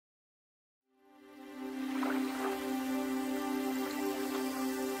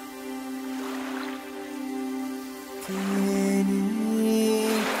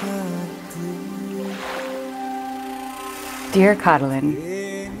Dear Kathleen,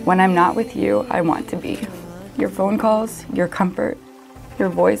 when I'm not with you, I want to be. Your phone calls, your comfort, your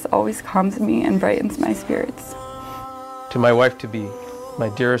voice always calms me and brightens my spirits. To my wife-to-be, my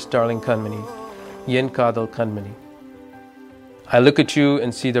dearest darling Kanmani, Yin Kadal Kanmani. I look at you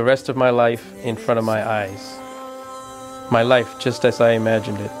and see the rest of my life in front of my eyes. My life just as I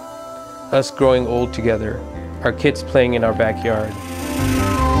imagined it. Us growing old together, our kids playing in our backyard.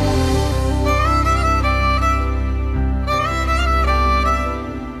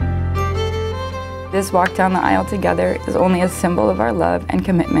 This walk down the aisle together is only a symbol of our love and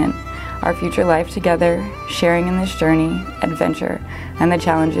commitment, our future life together, sharing in this journey, adventure, and the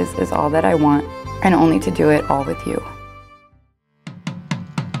challenges is all that I want, and only to do it all with you.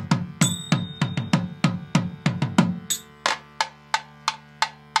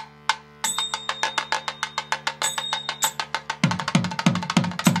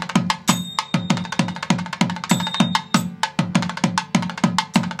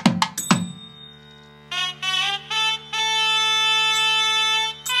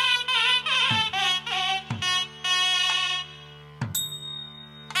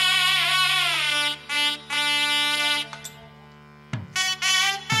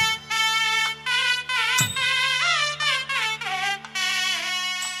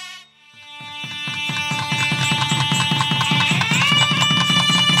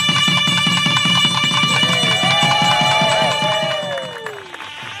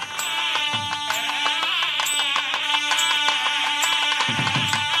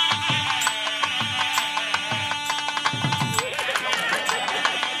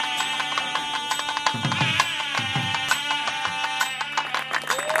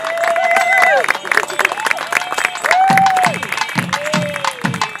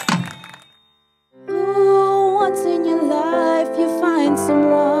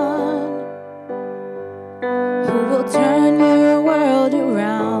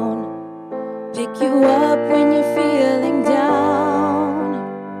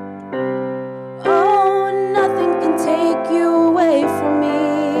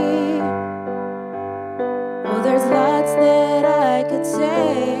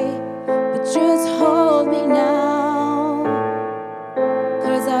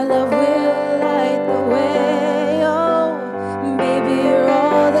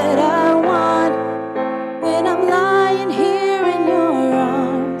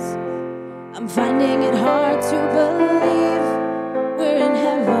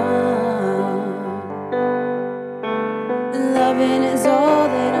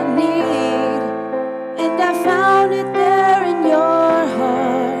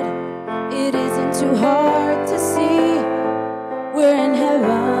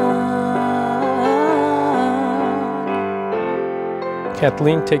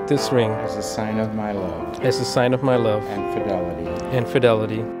 Kathleen, take this ring as a sign of my love. As a sign of my love. And fidelity. And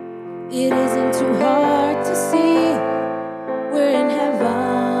fidelity. It isn't too hard to see. We're in heaven.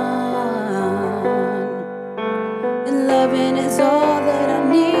 And loving is all that I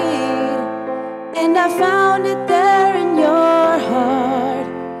need. And I found it there in your heart.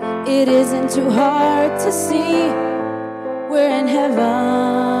 It isn't too hard to see. We're in heaven.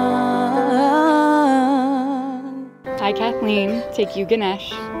 I, Kathleen, take you, Ganesh,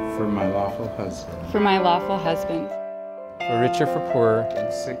 for my lawful husband. For my lawful husband. For richer, for poorer.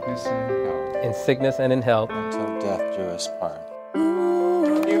 In sickness and in health. In sickness and in health. Until death do us part.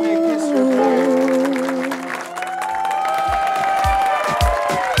 You may kiss her forehead.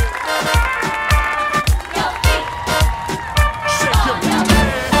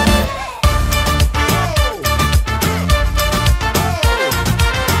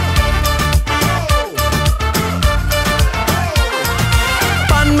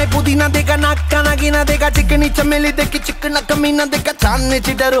 पुदीना देगा नाका नागिना देगा चिकनी चमेली देखी चिकना कमीना देगा चांदनी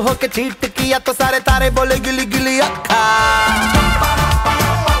चिडर होके चीट किया तो सारे तारे बोले गिली गिली अक्खा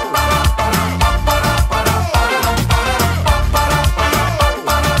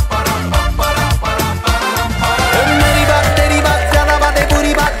मेरी बात तेरी बात ज्यादा बातें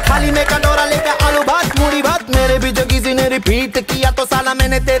बुरी बात खाली में कटोरा लेकर आलू भात मूड़ी भात मेरे भी जो किसी ने रिपीट किया तो साला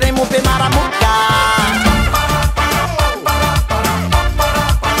मैंने तेरे मुंह पे मारा मुक्का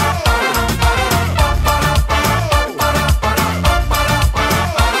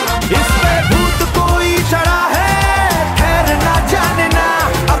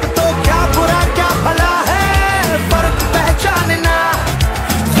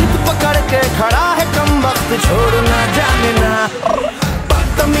छोड़ना जाने ना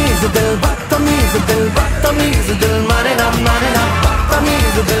बदतमीज दिल बदतमीज दिल बदतमीज दिल माने ना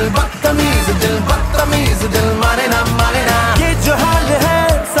बदतमीज दिल बदतमीज दिल बदतमीज दिल माने ना ये जो हाल है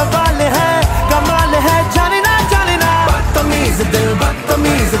सवाल है कमाल है जाने ना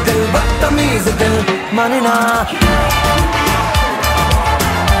बदतमीज दिल माने ना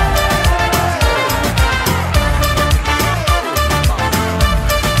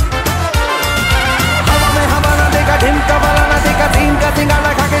ढिमका वाला ना देखा सीन का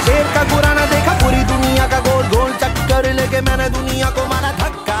सिंगाड़ा खा के शेर का गुरा ना देखा पूरी दुनिया का गोल गोल चक्कर लेके मैंने दुनिया को मारा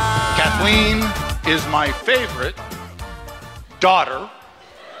धक्का Kathleen is my favorite daughter.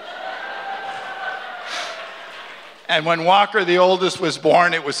 And when Walker, the oldest, was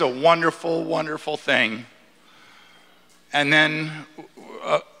born, it was a wonderful, wonderful thing. And then,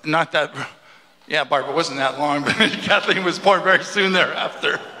 Barbara wasn't that long, but Kathleen was born very soon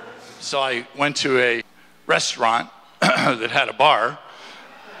thereafter. So I went to a restaurant that had a bar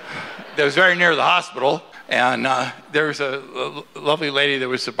that was very near the hospital, and there was a lovely lady that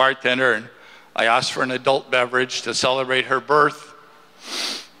was the bartender, and I asked for an adult beverage to celebrate her birth.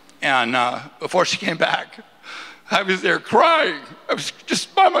 And before she came back, I was there crying. I was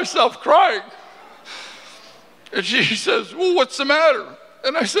just by myself crying. And she says, well, what's the matter?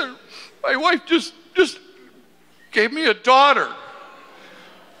 And I said, my wife just gave me a daughter.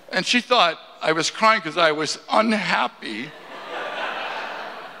 And she thought I was crying because I was unhappy.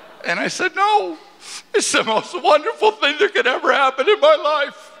 And I said, no, it's the most wonderful thing that could ever happen in my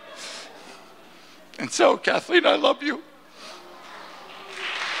life. And so, Kathleen, I love you.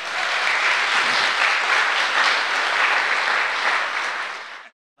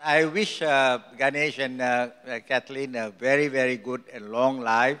 I wish Ganesh and Kathleen a very, very good and long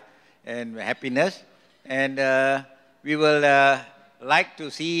life and happiness. And we will like to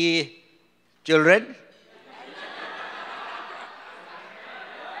see children.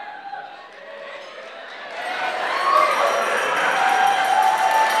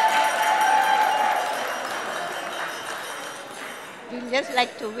 We'd just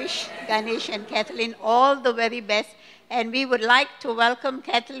like to wish Ganesh and Kathleen all the very best. And we would like to welcome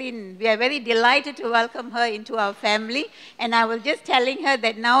Kathleen. We are very delighted to welcome her into our family. And I was just telling her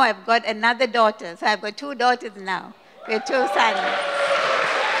that now I've got another daughter. So I've got 2 daughters now. We have 2 sons.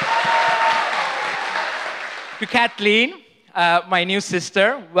 To Kathleen, my new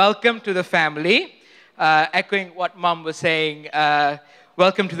sister, welcome to the family. Echoing what Mom was saying,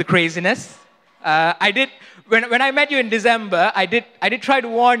 welcome to the craziness. When I met you in December, I did try to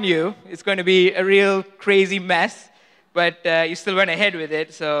warn you it's going to be a real crazy mess. But you still went ahead with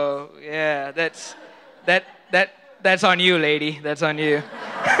it, so yeah, that's on you, lady. That's on you.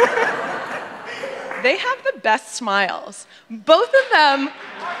 They have the best smiles. Both of them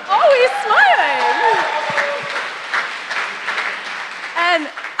always smiling. And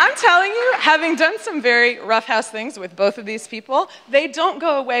I'm telling you, having done some very roughhouse things with both of these people, they don't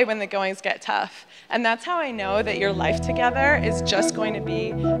go away when the goings get tough. And that's how I know that your life together is just going to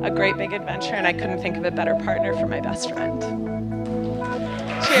be a great big adventure, and I couldn't think of a better partner for my best friend.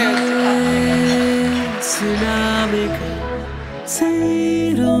 Cheers Sinamika,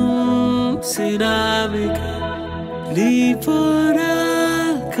 Nipura,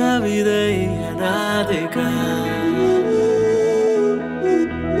 Kavide,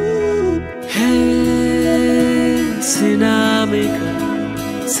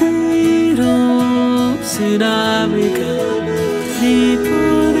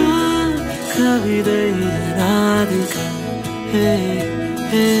 Radhika, hey,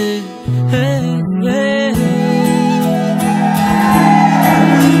 hey, hey, hey.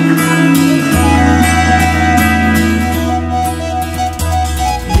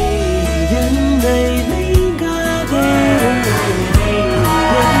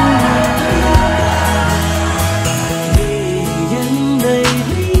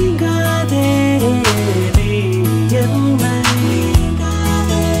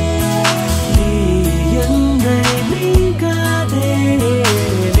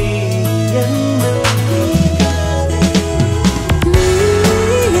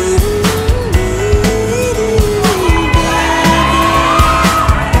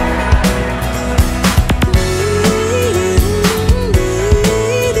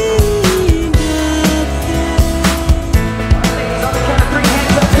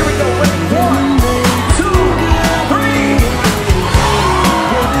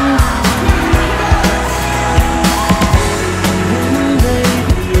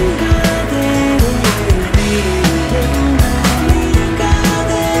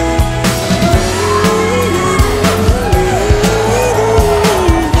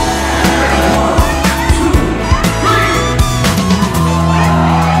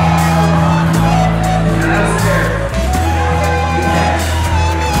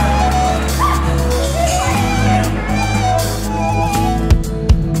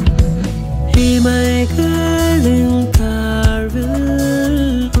 He may